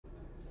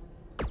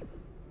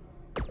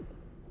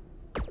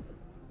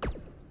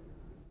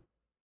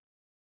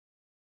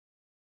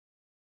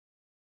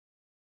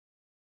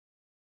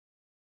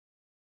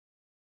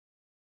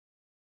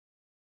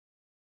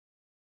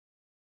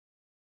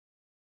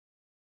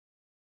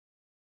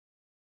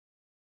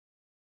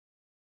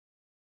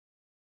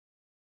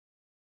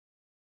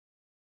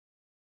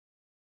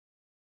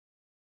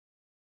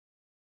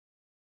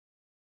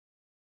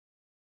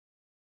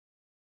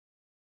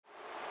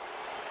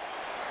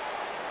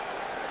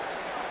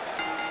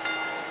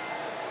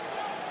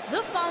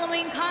The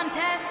following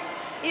contest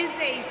is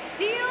a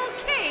steel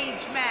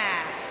cage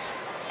match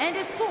and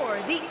is for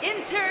the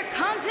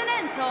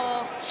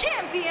Intercontinental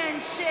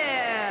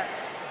Championship.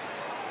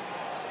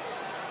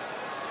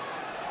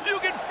 You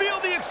can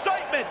feel the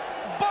excitement.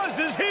 Buzz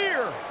is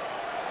here.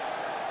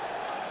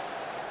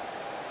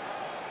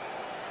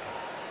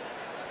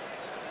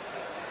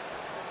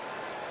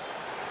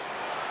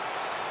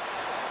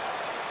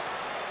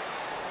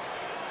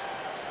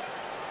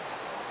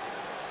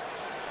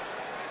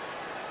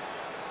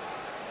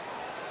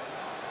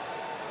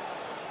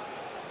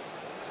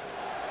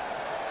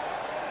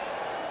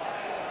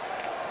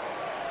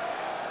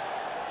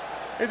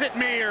 Is it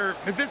me, or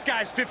is this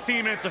guy's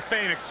 15 minutes of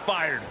fame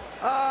expired?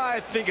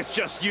 I think it's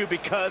just you,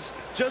 because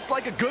just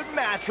like a good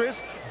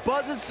mattress,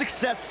 Buzz's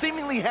success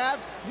seemingly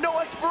has no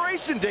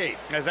expiration date.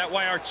 Is that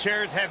why our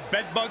chairs have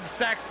bed bugs,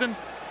 Saxton?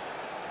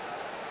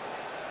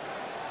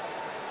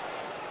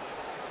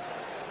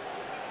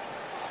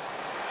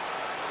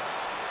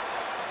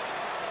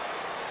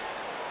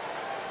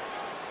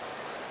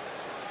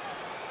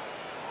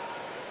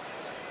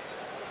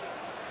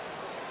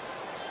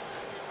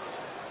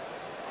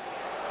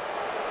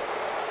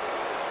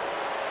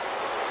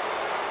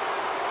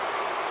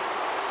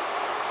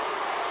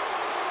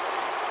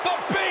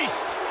 The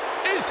Beast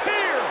is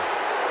here!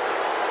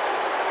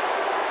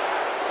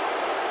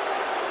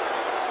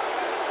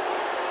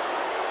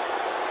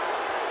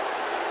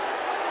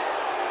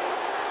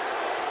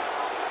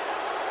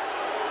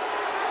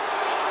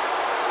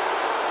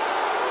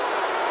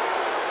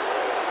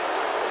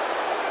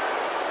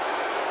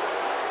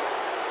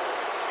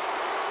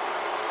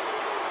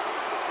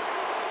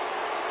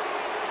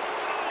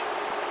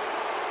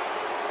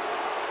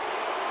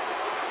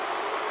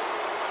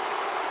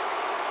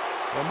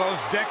 The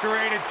most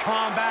decorated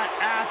combat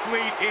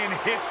athlete in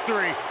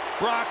history.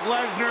 Brock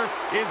Lesnar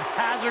is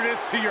hazardous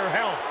to your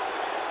health.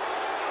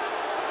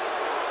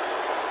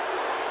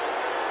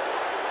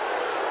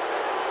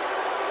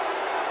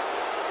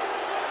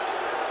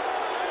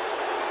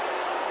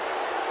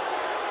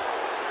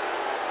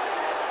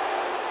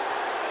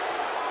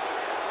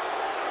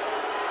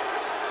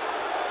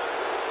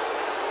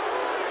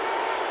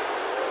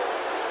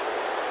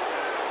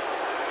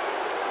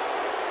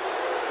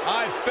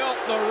 I felt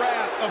the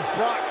wrath of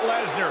Brock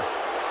Lesnar.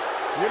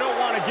 You don't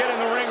want to get in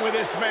the ring with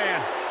this man.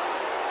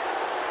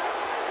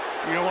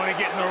 You don't want to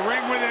get in the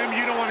ring with him.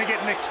 You don't want to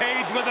get in the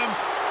cage with him.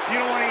 You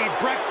don't want to eat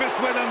breakfast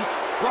with him.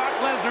 Brock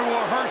Lesnar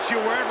will hurt you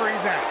wherever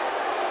he's at.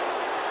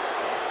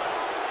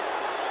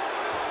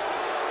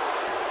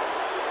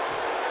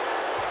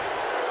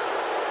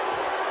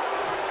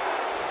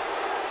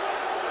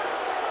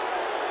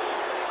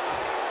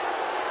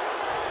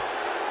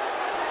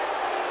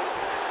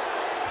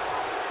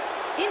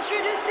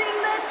 Introducing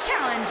the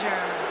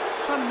challenger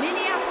from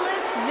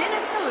Minneapolis,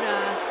 Minnesota,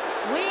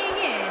 weighing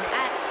in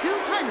at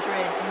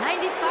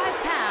 295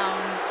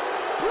 pounds,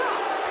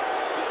 Brock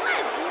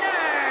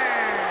Lesnar.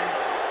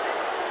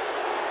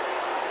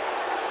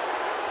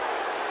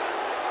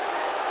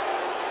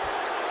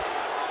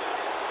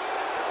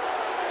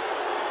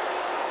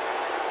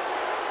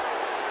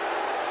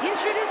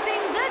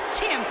 Introducing the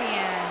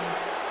champion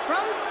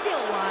from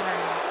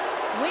Stillwater,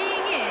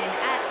 weighing in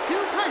at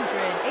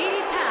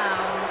 280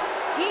 pounds.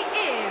 He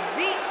is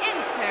the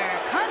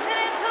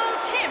Intercontinental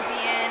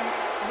Champion,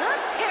 The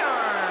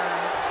Terror.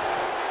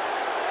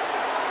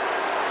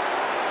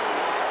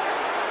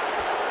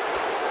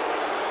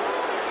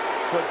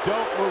 So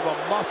don't move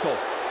a muscle.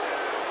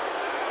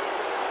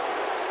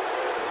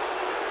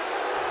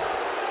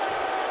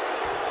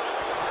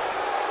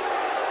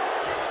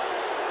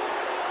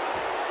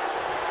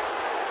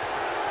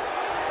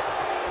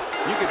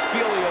 You can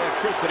feel the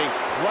electricity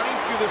running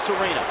through this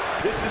arena.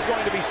 This is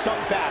going to be some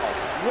battle.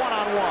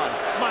 One-on-one,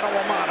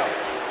 mano-a-mano.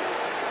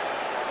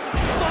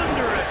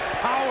 Thunderous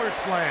power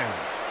slam.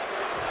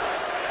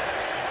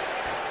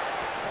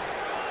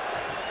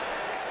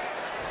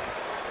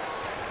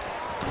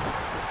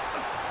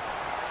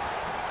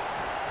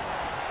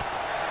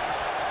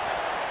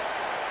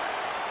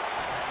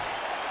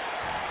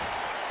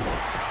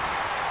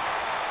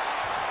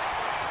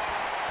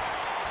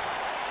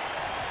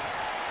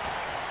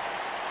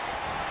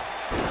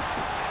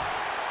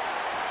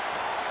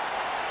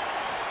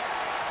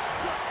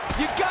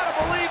 You gotta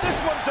believe this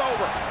one's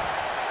over.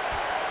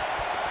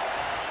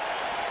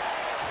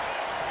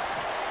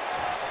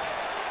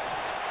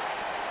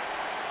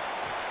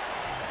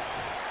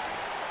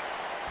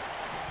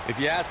 If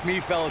you ask me,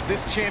 fellas,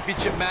 this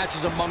championship match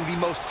is among the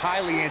most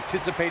highly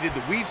anticipated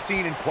that we've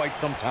seen in quite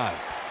some time.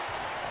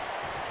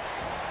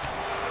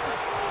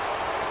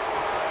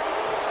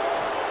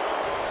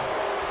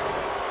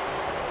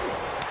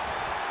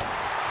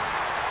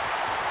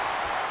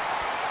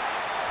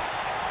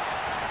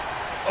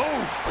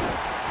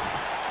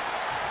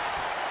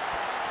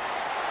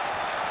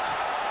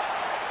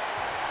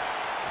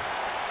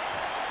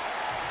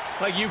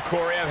 Like you,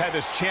 Corey, I've had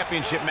this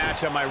championship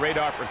match on my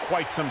radar for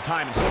quite some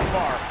time, and so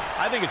far,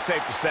 I think it's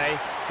safe to say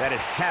that it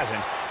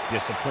hasn't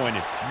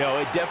disappointed. No,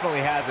 it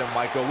definitely hasn't,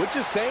 Michael, which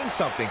is saying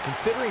something,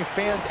 considering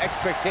fans'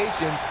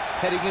 expectations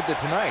heading into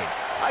tonight.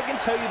 I can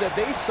tell you that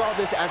they saw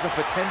this as a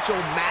potential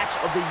match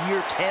of the year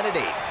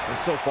candidate. And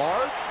so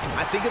far,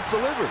 I think it's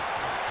delivered.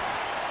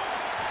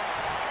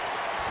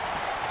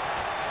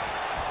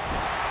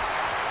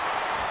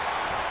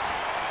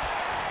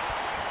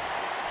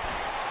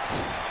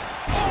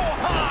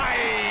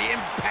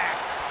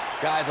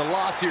 Guys, a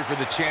loss here for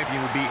the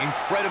champion would be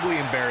incredibly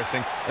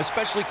embarrassing,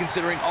 especially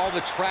considering all the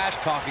trash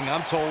talking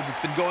I'm told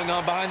that's been going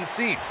on behind the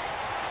scenes.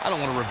 I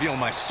don't want to reveal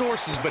my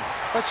sources, but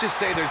let's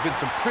just say there's been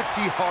some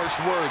pretty harsh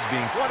words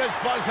being... What does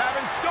Buzz have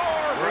in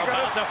store? We're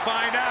about to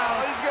find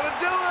out. Oh, he's going to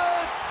do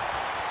it!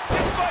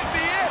 This might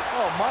be it!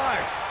 Oh,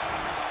 my.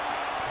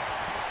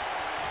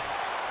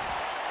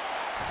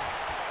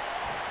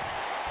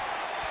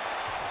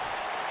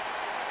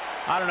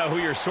 I don't know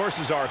who your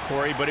sources are,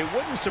 Corey, but it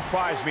wouldn't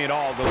surprise me at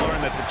all to learn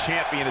that the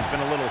champion has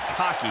been a little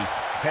cocky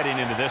heading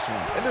into this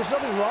one. And there's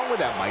nothing wrong with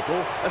that,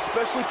 Michael,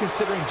 especially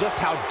considering just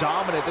how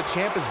dominant the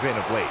champ has been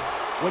of late.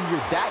 When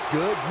you're that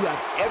good, you have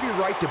every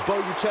right to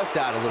bow your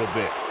chest out a little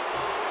bit.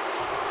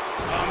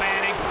 Oh,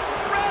 man,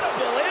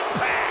 incredible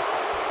impact!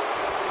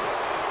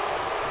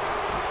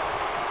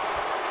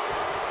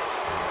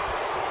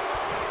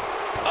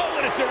 Oh,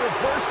 and it's a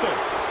reversal.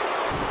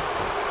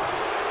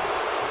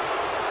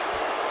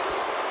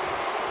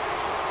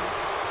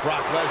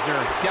 Brock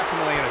Lesnar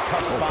definitely in a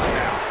tough spot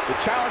now. The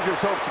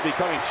challenger's hopes of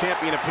becoming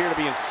champion appear to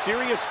be in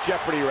serious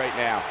jeopardy right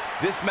now.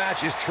 This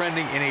match is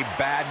trending in a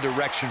bad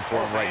direction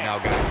for him right now,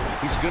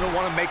 guys. He's going to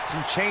want to make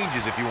some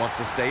changes if he wants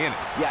to stay in it.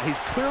 Yeah, he's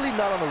clearly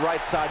not on the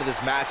right side of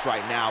this match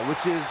right now,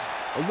 which is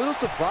a little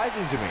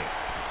surprising to me.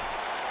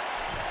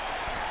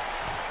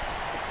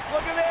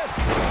 Look at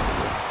this!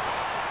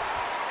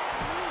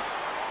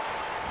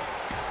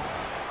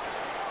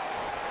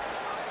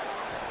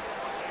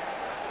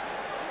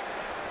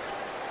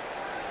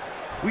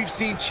 We've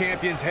seen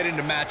champions head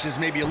into matches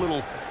maybe a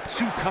little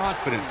too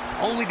confident,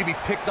 only to be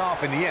picked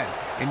off in the end.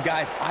 And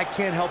guys, I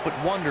can't help but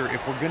wonder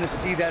if we're going to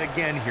see that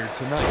again here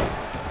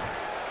tonight.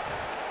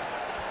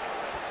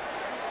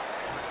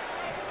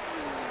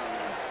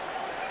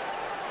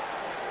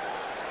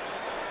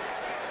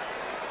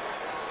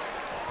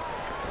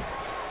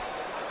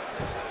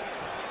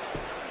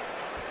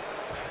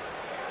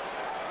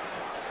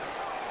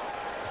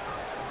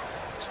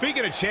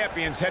 Speaking of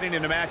champions heading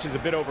into matches a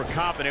bit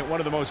overconfident,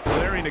 one of the most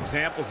glaring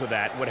examples of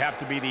that would have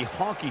to be the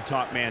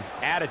honky-tonk man's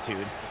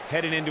attitude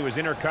heading into his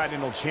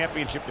Intercontinental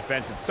Championship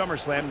defense at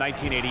SummerSlam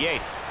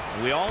 1988.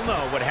 And we all know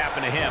what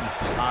happened to him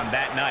on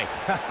that night.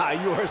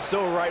 You are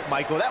so right,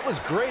 Michael. That was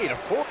great, of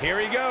course. Here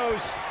he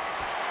goes.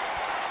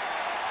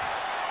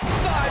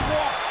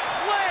 Sidewalk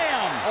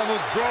slam!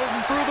 Almost drove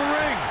him through the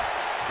ring.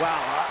 Wow,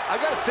 I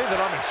gotta say that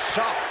I'm in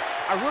shock.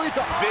 I really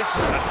thought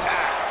vicious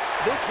attack.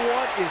 This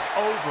one is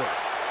over.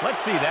 Let's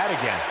see that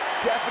again.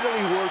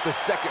 Definitely worth a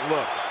second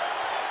look.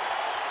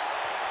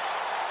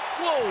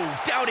 Whoa,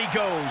 down he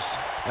goes.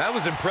 That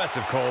was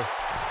impressive, Cole.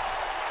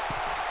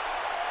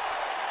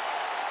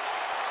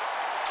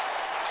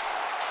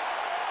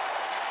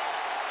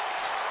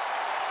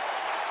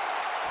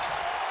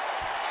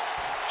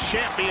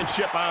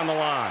 Championship on the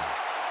line.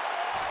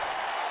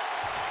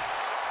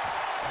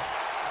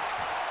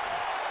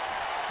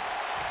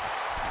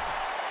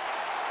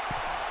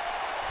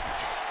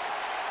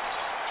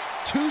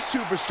 Two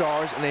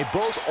superstars, and they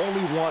both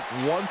only want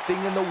one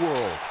thing in the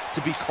world,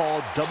 to be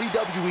called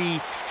WWE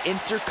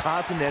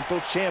Intercontinental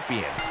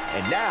Champion.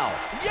 And now,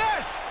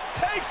 Yes!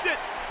 Takes it!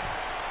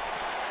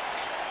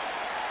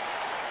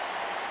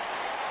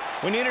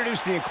 When you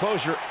introduce the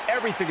enclosure,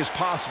 everything is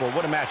possible.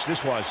 What a match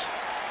this was.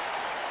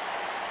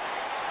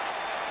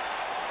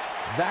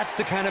 That's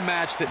the kind of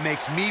match that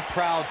makes me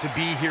proud to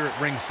be here at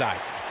ringside.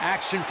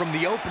 Action from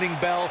the opening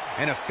bell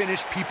and a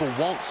finish people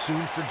won't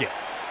soon forget.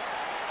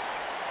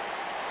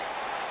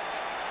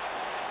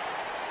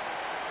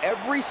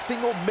 every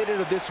single minute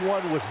of this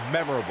one was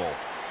memorable.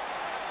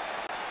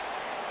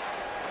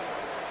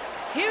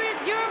 Here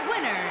is your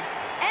winner,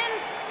 and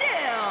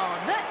still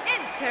the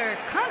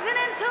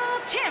Intercontinental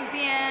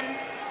Champion,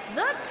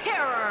 The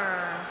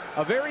Terror.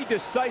 A very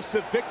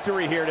decisive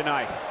victory here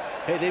tonight.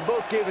 Hey, they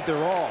both gave it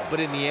their all, but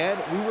in the end,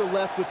 we were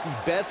left with the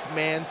best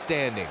man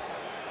standing.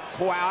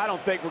 Wow, I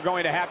don't think we're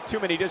going to have too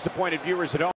many disappointed viewers at home.